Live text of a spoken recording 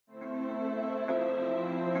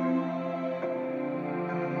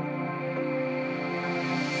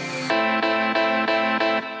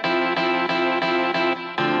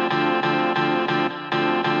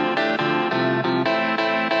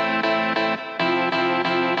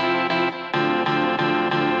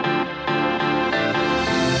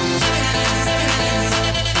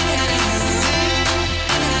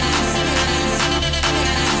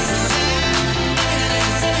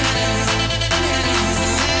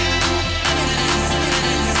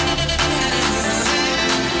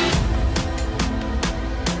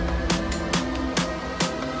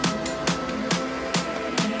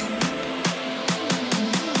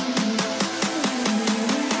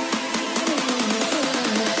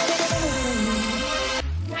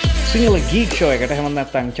Sinhala ගීක් show එකට එහෙම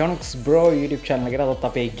නැත්නම් Chanux bro YouTube channel එකට අදත්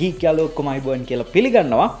අපේ ගීක් යාළුවෝ ඔක්කොම අයබෝන් කියලා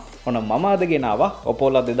පිළිගන්නවා. ඔන්න මම අද ගෙනාවා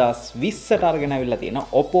OPPO ලා 2020ට අරගෙන අවිල්ලා තියෙන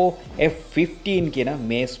OPPO F15 කියන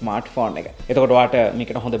මේ ස්මාර්ට්ෆෝන් එක. එතකොට ඔයාට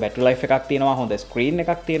මේකට හොඳ බැටරි ලයිෆ් එකක් තියෙනවා, හොඳ ස්ක්‍රීන්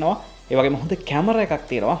එකක් තියෙනවා, ඒ වගේම හොඳ කැමරා එකක්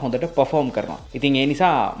තියෙනවා, හොඳට perform කරනවා. ඉතින් ඒ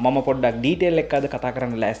නිසා මම පොඩ්ඩක් ඩීටේල් එකක් අද කතා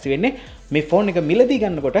කරන්න ලෑස්ති වෙන්නේ. මේ ෆෝන් එක මිලදී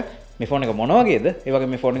ගන්නකොට මේ ෆෝන් එක මොන වගේද? ඒ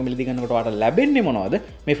වගේම මේ ෆෝන් එක මිලදී ගන්නකොට ඔයාට ලැබෙන්නේ මොනවද?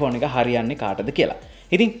 මේ ෆෝන් එක හරියන්නේ කාටද කියලා.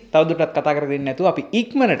 ඉතින් තවදුරටත් කතා කරගෙන නැතුව අපි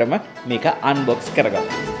ඉක්මනටම මේක අන්බොක්ස් කරගමු.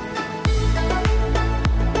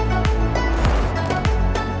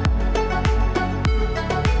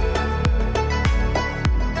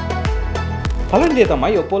 පළවෙනි දේ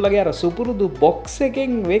තමයි OPPO ලගේ අර සුපුරුදු බොක්ස්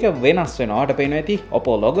එකෙන් මේක වෙනස් වෙනවා. ඔයාලට පේනවා ඇති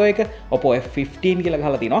OPPO logo එක OPPO F15 කියලා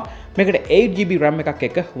ගහලා තිනවා. මේකට 8GB RAM එකක්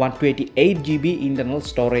එක්ක 128GB internal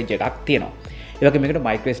storage එකක් තියෙනවා. ඒ වගේම මේකට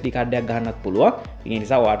micro SD card එකක් ගහන්නත් පුළුවන්. ඒ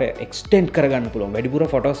නිසා ඔයාලට extend කරගන්න පුළුවන්. වැඩිපුර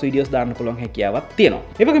photos videos දාන්න පුළුවන් හැකියාවක් තියෙනවා.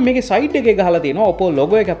 ඒ වගේම මේකේ side එකේ ගහලා තියෙනවා OPPO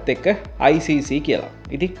logo එකත් එක්ක ICC කියලා.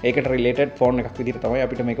 ඉතින් ඒකට related phone එකක් විදිහට තමයි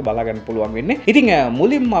අපිට මේක බලා ගන්න පුළුවන් වෙන්නේ. ඉතින්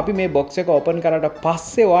මුලින්ම අපි මේ box එක open කරාට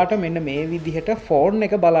පස්සේ ඔයාලට මෙන්න මේ විදිහට phone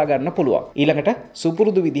එක බලා ගන්න පුළුවන්. ඊළඟට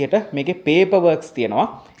සුපුරුදු විදිහට මේකේ paper works තියෙනවා.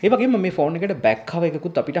 ඒ වගේම මේ phone එකට back cover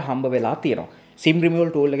එකකුත් අපිට හම්බ වෙලා තියෙනවා. SIM removal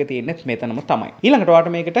tool එක තියෙන්නේ මෙතනම තමයි. ඊළඟට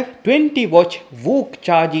ඔයාලට මේකට 20 watch WOOC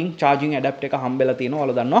charging adapter එක හම්බෙලා තියෙනවා.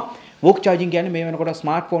 ඔයාලා දන්නවා WOOC charging කියන්නේ මේ වෙනකොට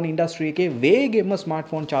smartphone industry එකේ වේගෙන්ම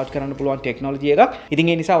smartphone charge කරන්න පුළුවන් technology එකක්.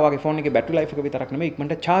 ඉතින් ඒ නිසා ඔයාගේ phone එකේ battery life එක විතරක් නෙමෙයි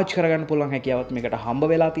ඉක්මනට charge කරගන්න පුළුවන් හැකියාවත් මේකට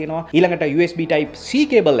හම්බ වෙලා තියෙනවා. ඊළඟට USB type C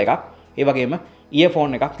cable එකක්, ඒ වගේම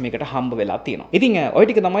earphone එකක් මේකට හම්බ වෙලා තියෙනවා. ඉතින් ඔය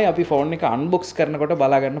ටික තමයි අපි phone එක unbox කරනකොට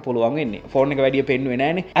බලා ගන්න පුළුවන් වෙන්නේ. phone එක වැඩිය පෙන්නුවේ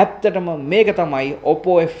නැහනේ. ඇත්තටම මේක තමයි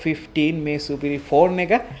OPPO F15 මේ සුපිරි phone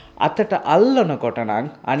එක. අතට අල්ලනකොට නම්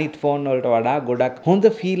අනිත් ෆෝන් වලට වඩා ගොඩක් හොඳ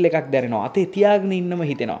ෆීල් එකක් දැනෙනවා. අතේ තියාගෙන ඉන්නම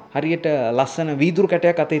හිතෙනවා. හරියට ලස්සන වීදුරු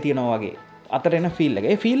කැටයක් අතේ තියනවා වගේ. අතට එන ෆීල් එක.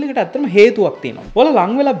 ඒ ෆීල් එකට ඇත්තටම හේතුවක් තියෙනවා. ඔයාලා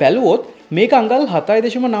ලං වෙලා බැලුවොත් මේක අඟල්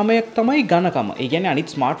 7.9ක් තමයි ඝනකම. ඒ කියන්නේ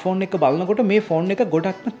අනිත් ස්මාර්ට්ෆෝන් එක බලනකොට මේ ෆෝන් එක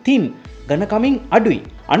ගොඩක්ම thin, ඝනකමින් අඩුයි.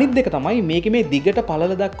 අනිත් දෙක තමයි මේකේ මේ දිගට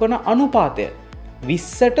පළල දක්වන අනුපාතය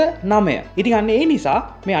 20ට 9. ඉතින් අන්න ඒ නිසා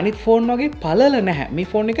මේ අනිත් ෆෝන් වගේ පළල නැහැ. මේ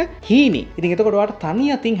ෆෝන් එක හීනි. ඉතින් එතකොට ඔයාලට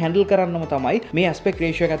තනි අතින් හැන්ඩල් කරන්නම තමයි මේ aspect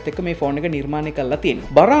ratio එකත් එක්ක මේ ෆෝන් එක නිර්මාණය කරලා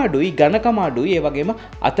තියෙන්නේ. බර අඩුයි, ඝනකම අඩුයි, ඒ වගේම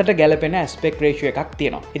අතට ගැලපෙන aspect ratio එකක්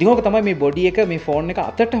තියෙනවා. ඉතින් ඕක තමයි මේ බොඩි එක මේ ෆෝන් එක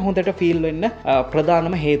අතට හොඳට ෆීල් වෙන්න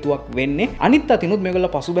ප්‍රධානම හේතුවක් වෙන්නේ. අනිත් අතිනුත්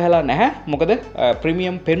මේගොල්ලෝ පසුබහැලා නැහැ. මොකද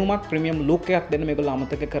ප්‍රීමියම් පෙනුමක්, ප්‍රීමියම් ලුක් එකක් දෙන්න මේගොල්ලෝ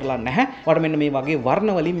අමතක කරලා නැහැ. ඔයාලට මෙන්න මේ වගේ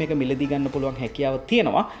වර්ණ වලින් මේක මිලදී ගන්න පුළුවන් හැකියාව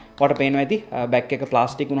තියෙනවා. ඔයාලට පේනවා ඇති back එක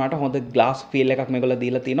ප්ලාස්ටික් වුණාට හොඳ ග්ලාස් ෆීල් එකක් මේගොල්ලෝ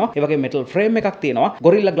දීලා තිනවා. ඒ වගේ මෙටල් ෆ්‍රේම් එකක් තියෙනවා.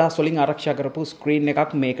 ගොරිල්ලා ග්ලාස් වලින් ආරක්ෂා කරපු ස්ක්‍රීන්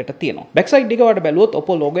එකක් මේකට තියෙනවා. බෑක් සයිඩ් එක වලට බැලුවොත්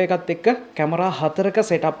OPPO logo එකත් එක්ක කැමරා 4ක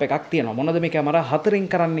setup එකක් තියෙනවා. මොනවද මේ කැමරා 4න්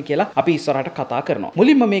කරන්නේ කියලා අපි ඉස්සරහට කතා කරනවා.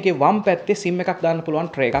 මුලින්ම මේකේ වම් පැත්තේ SIM එකක් දාන්න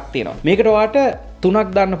පුළුවන් tray එකක් තියෙනවා. මේකට ඔයාට 3ක්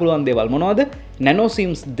දාන්න පුළුවන් දේවල් මොනවද? nano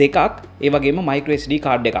sims 2ක්, ඒ වගේම micro SD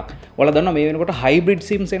card එකක්. ඔයාලා දන්නවා මේ වෙනකොට hybrid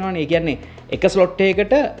sims එනවනේ. ඒ කියන්නේ එක slot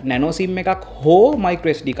එකකට nano sim එකක් හෝ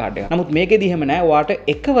micro SD card එකක්. නමුත් මේකෙදි එහෙම නෑ. ඔයාට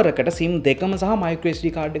එකවරකට SIM දෙකම සහ micro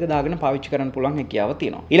SD card එක දාගෙන පාවිච්චි කරන්න පුළුවන් හැකියාව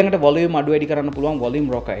තියෙනවා. ඊළඟට volume අඩු වැඩි කරන්න පුළුවන් volume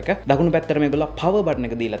rocker එක. දකුණු පැත්තට මේගොල්ලෝ power button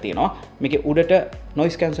එක දීලා තියෙනවා. මේකේ උඩට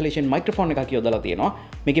noise cancellation microphone එකක් යොදලා තියෙනවා.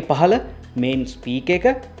 මේකේ පහළ main speaker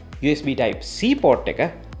එක, USB type C port එක,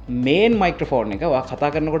 මේන් මයික්‍රොෆෝන් එක. ඔයා කතා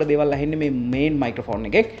කරනකොට දේවල් ඇහෙන්නේ මේ මේන් මයික්‍රොෆෝන්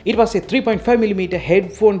එකෙන්. ඊට පස්සේ 3.5mm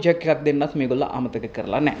හෙඩ්ෆෝන් ජැක් එකක් දෙන්නත් මේගොල්ලෝ අමතක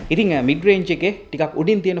කරලා නැහැ. ඉතින් මිඩ් රේන්ජ් එකේ ටිකක්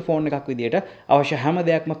උඩින් තියෙන ෆෝන් එකක් විදියට අවශ්‍ය හැම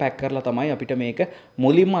දෙයක්ම පැක් කරලා තමයි අපිට මේක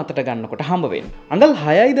මුලින්ම අතට ගන්නකොට හම්බ වෙන්නේ. අඟල්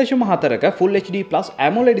 6.4ක Full HD+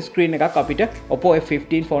 AMOLED screen එකක් අපිට OPPO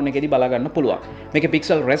F15 ෆෝන් එකේදී බලා ගන්න පුළුවන්. මේකේ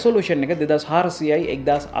pixel resolution එක 2400යි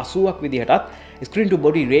 1080ක් විදිහටත්, screen to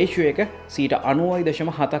body ratio එක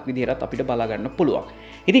 90.7ක් විදිහටත් අපිට බලා ගන්න පුළුවන්.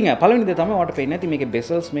 ඉතින් පළවෙනි දේ තමයි ඔයාලට පේන්නේ නැති මේකේ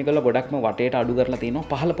bezels මේගොල්ලෝ ගොඩක්ම වටේට අඩු කරලා තියෙනවා.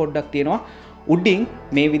 පහළ පොඩ්ඩක් තියෙනවා. උඩින්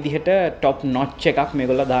මේ විදිහට top notch එකක්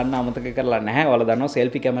මේගොල්ලෝ දාන්න අමතක කරලා නැහැ. ඔයාලා දන්නවා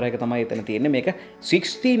selfie camera එක තමයි එතන තියෙන්නේ. මේක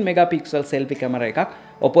 16 megapixel selfie camera එකක්.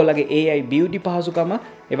 OPPO ලගේ AI beauty පහසුකම,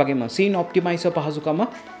 ඒ වගේම scene optimizer පහසුකම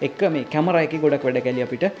එක්ක මේ කැමරා එකේ ගොඩක් වැඩ කැලි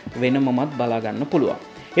අපිට වෙනමමත් බලා ගන්න පුළුවන්.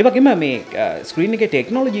 ඒ වගේම මේ ස්ක්‍රීන් එකේ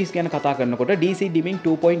ටෙක්නොලොජිස් ගැන කතා කරනකොට DC dimming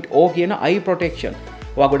 2.0 කියන eye protection.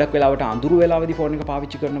 ඔයා ගොඩක් වෙලාවට අඳුරු වෙලාවෙදී ෆෝන් එක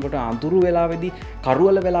පාවිච්චි කරනකොට, අඳුරු වෙලාවෙදී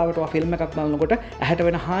කරුවල වෙලාවට ඔයා ෆිල්ම් එකක් බලනකොට ඇහැට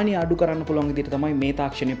වෙන හානිය අඩු කරන්න පුළුවන් විදිහට තමයි මේ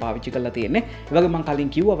තාක්ෂණය පාවිච්චි කරලා තියෙන්නේ. ඒ වගේ මම කලින්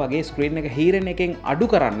කිව්වා වගේ ස්ක්‍රීන් එක හීරෙන එකෙන් අඩු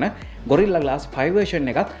කරන්න Gorilla Glass 5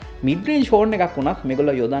 version එකත් mid range ෆෝන් එකක් වුණත්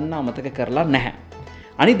මේගොල්ලෝ යොදන්න අමතක කරලා නැහැ.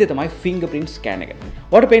 අනිත් දේ තමයි fingerprint scan එක.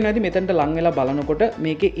 ඔයාලට පේනවා ඇති මෙතනට ලං වෙලා බලනකොට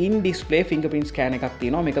මේකේ in display fingerprint scan එකක්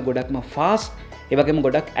තියෙනවා. මේක ගොඩක්ම fast. ඒ වගේම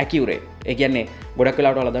ගොඩක් ඇකියුරේට්. ඒ කියන්නේ ගොඩක්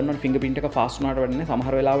වෙලාවට ඔයාලා දන්නවනේ ෆින්ගර්ප්‍රින්ට් එක ෆාස්ට් වුණාට වැඩන්නේ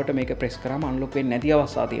සමහර වෙලාවට මේක ප්‍රෙස් කරාම අන්ලොක් වෙන්නේ නැති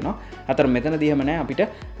අවස්ථා තියෙනවා. අතර මෙතනදී එහෙම නැහැ අපිට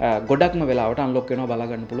ගොඩක්ම වෙලාවට අන්ලොක් වෙනවා බලා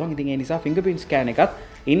ගන්න පුළුවන්. ඉතින් ඒ නිසා ෆින්ගර්ප්‍රින්ට් ස්කෑන් එකත්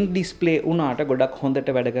ඉන් ඩිස්ප්ලේ වුණාට ගොඩක්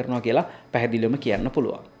හොඳට වැඩ කරනවා කියලා පැහැදිලිවම කියන්න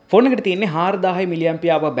පුළුවන්. ෆෝන් එකට තියෙන්නේ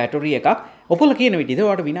 4000 mAh බැටරි එකක්. ඔපොල කියන විදිහට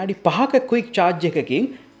ඔයාලට විනාඩි 5ක ක්වික් charge එකකින්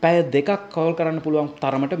පැය 2ක් කෝල් කරන්න පුළුවන්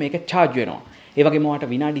තරමට මේක charge වෙනවා. ඒ වගේම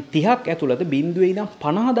ඔයාලට විනාඩි 30ක් ඇතුළත 0 ඉඳන්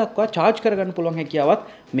 50 දක්වා charge කරගන්න පුළුවන් හැකියාවත්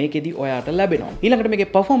මේකෙදි ඔයාලට ලැබෙනවා. ඊළඟට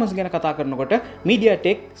මේකේ performance ගැන කතා කරනකොට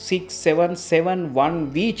MediaTek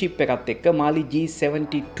 6771V chip එකත් එක්ක Mali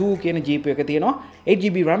G72 කියන GPU එක තියෙනවා.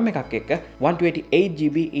 8GB RAM එකක් එක්ක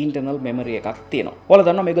 128GB internal memory එකක් තියෙනවා. ඔයාලා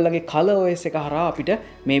දන්නවා මේගොල්ලන්ගේ color OS එක හරහා අපිට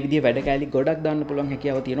මේ විදිහේ වැඩ කැලි ගොඩක් දාන්න පුළුවන්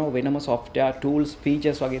හැකියාව තියෙනවා. වෙනම software tools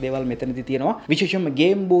features වගේ දේවල් මෙතනදී තියෙනවා. විශේෂයෙන්ම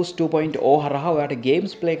Game Boost 2.0 හරහා ඔයාලට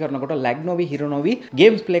games play කරනකොට lag නොවි හිර නොවි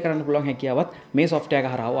games play කරන්න පුළුවන් හැකියාවත් මේ software එක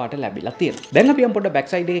හරහා ඔයාලට ලැබිලා තියෙනවා. දැන් අපි යමු පොඩ්ඩක්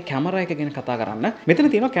back side එකේ camera එක ගැන කතා කරන්න.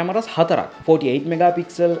 මෙතන තියෙනවා cameras හතරක්. 48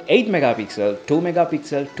 megapixel, 8 megapixel, 2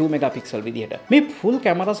 megapixel, 2 megapixel විදිහට. මේ full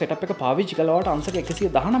camera setup එක පාවිච්චි කළා වට අංශක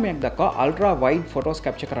 119ක් දක්වා ultra wide photos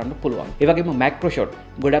capture කරන්න පුළුවන්. ඒ වගේම macro shot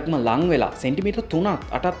ගොඩක්ම ලං වෙලා සෙන්ටිමීටර් 3ත්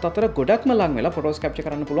 8ත් අතර ගොඩක්ම ලං වෙලා photos capture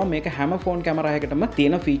කරන්න පුළුවන්. මේක හැම phone camera එකකටම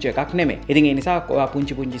තියෙන feature එකක් නෙමෙයි. ඉතින් ඒ නිසා ඔයා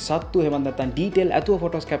පුංචි පුංචි සත්තු එහෙම නැත්නම් detail ඇතුව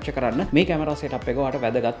photos capture කරන්න මේ camera setup එක ඔයාට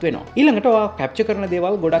වැදගත් වෙනවා. ඊළඟට ඔයා capture කරන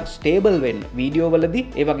දේවල් ගොඩක් stable වෙන්න වීඩියෝ වලදී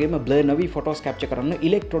ඒ වගේම blur නොවි photos capture කරන්න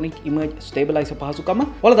electronic image stabilizer පහසුකම.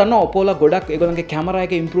 ඔයාලා දන්නවා Oppo ලා ගොඩක් ඒගොල්ලන්ගේ camera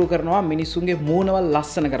එක improve කරනවා මිනිස්සුන්ගේ මූණවල්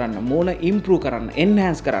ලස්සන කරන්න, මූණ improve කරන්න,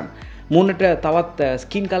 enhance කරන්න. මූණට තවත්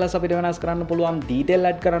ස්කින් කලර්ස් අපිට වෙනස් කරන්න පුළුවන්, ඩීටේල්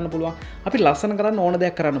ඇඩ් කරන්න පුළුවන්. අපි ලස්සන කරන්න ඕන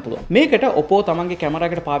දෙයක් කරන්න පුළුවන්. මේකට Oppo තමන්ගේ කැමරා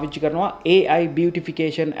එකට පාවිච්චි කරනවා AI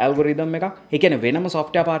beautification algorithm එකක්. ඒ කියන්නේ වෙනම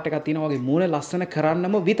software part එකක් තියෙනවා වගේ මූණ ලස්සන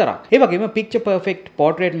කරන්නම විතරක්. ඒ වගේම picture perfect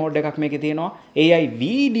portrait mode එකක් මේකේ තියෙනවා. AI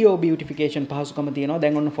video beautification පහසුකම තියෙනවා.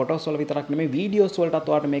 දැන් ඔන්න photos වල විතරක් නෙමෙයි videos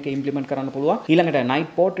වලටත් ඔයාලට මේක implement කරන්න පුළුවන්. ඊළඟට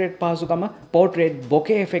night portrait පහසුකම, portrait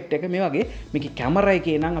bokeh effect එක මේ වගේ මේකේ කැමරා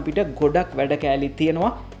එකේ නම් අපිට ගොඩක් වැඩ කැලි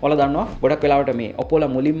තියෙනවා. ඔයාලා දන්නවා ගොඩක් වෙලාවට මේ Oppo ලා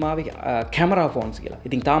මුලින්ම ආවේ කැමරා ෆෝන්ස් කියලා.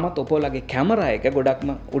 ඉතින් තාමත් Oppo ලාගේ කැමරා එක ගොඩක්ම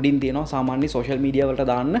උඩින් තියෙනවා. සාමාන්‍ය social media වලට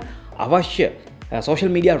දාන්න අවශ්‍ය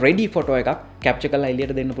social media ready photo එකක් capture කරලා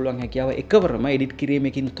එළියට දෙන්න පුළුවන් හැකියාව එකවරම edit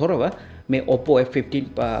කිරීමකින් තොරව මේ Oppo F15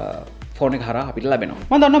 ෆෝන් එක හරහා අපිට ලැබෙනවා.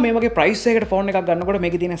 මම දන්නවා මේ වගේ price එකකට ෆෝන් එකක් ගන්නකොට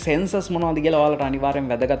මේකේ තියෙන sensors මොනවද කියලා ඔයාලට අනිවාර්යෙන්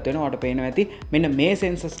වැදගත් වෙනවා. ඔයාලට පේනවා ඇති. මෙන්න මේ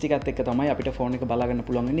sensors ටිකත් එක්ක තමයි අපිට ෆෝන් එක බලා ගන්න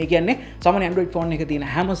පුළුවන් වෙන්නේ. ඒ කියන්නේ සාමාන්‍ය Android ෆෝන් එකේ තියෙන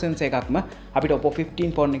හැම sensor එකක්ම අපිට Oppo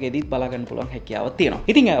 15 ෆෝන් එකේදීත් බලා ගන්න පුළුවන් හැකියාවක් තියෙනවා.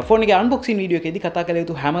 ඉතින් ෆෝන් එකේ unboxing වීඩියෝ එකේදී කතා කළ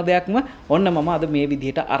යුතු හැම දෙයක්ම ඔන්න මම අද මේ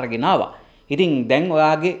විදිහට අරගෙන ආවා. ඉතින් දැන්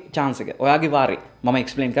ඔයාගේ chance එක, ඔයාගේ වාරේ මම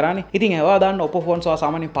explain කරානේ. ඉතින් ඔයා දාන්න Oppo phones ඔයා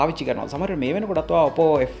සාමාන්‍යයෙන් පාවිච්චි කරනවා. සමහර මේ වෙනකොටත් ඔයා Oppo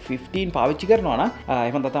F15 පාවිච්චි කරනවා නම්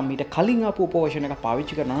එහෙම නැත්නම් මීට කලින් ආපු Oppo version එකක්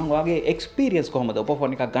පාවිච්චි කරනවා නම් ඔයාගේ experience කොහොමද Oppo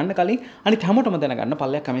phone එකක් ගන්න කලින් අනිත් හැමෝටම දැනගන්න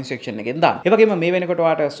පල්ලෙයක් comment section එකෙන් දාන්න. ඒ වගේම මේ වෙනකොට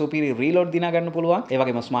ඔයාට superior reload දිනා ගන්න පුළුවන්. ඒ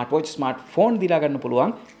වගේම smartwatch, smartphone දිනා ගන්න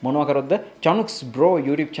පුළුවන්. මොනවා කරොත්ද? Chanux Bro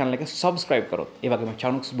YouTube channel එක subscribe කරොත්. ඒ වගේම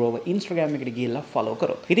Chanux Bro Instagram එකට ගිහිල්ලා follow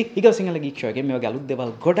කරොත්. ඉතින් ඊගොල්ලෝ සිංහල geek show එකේ මේ වගේ අලුත්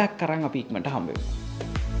දේවල් ගොඩක් අරන් අපි ඉක්මනට හම්බ වෙමු.